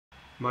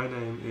My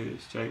name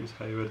is James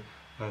Hayward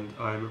and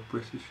I am a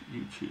British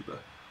YouTuber.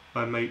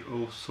 I make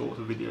all sorts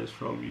of videos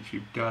from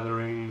YouTube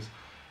gatherings,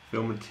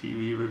 film and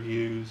TV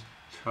reviews,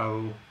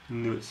 travel,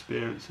 new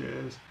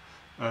experiences,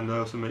 and I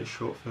also make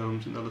short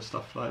films and other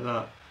stuff like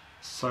that.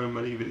 So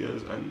many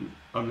videos, and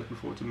I'm looking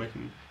forward to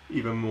making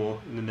even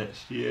more in the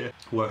next year,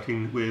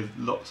 working with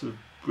lots of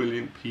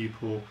brilliant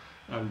people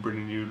and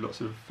bringing you lots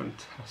of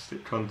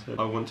fantastic content.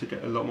 I want to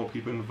get a lot more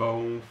people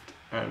involved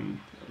and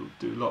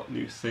do a lot of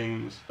new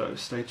things, so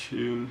stay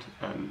tuned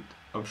and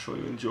I'm sure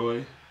you'll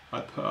enjoy.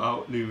 I put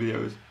out new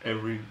videos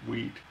every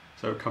week,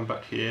 so come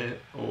back here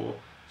or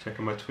check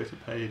on my Twitter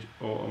page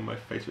or on my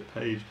Facebook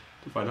page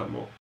to find out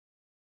more.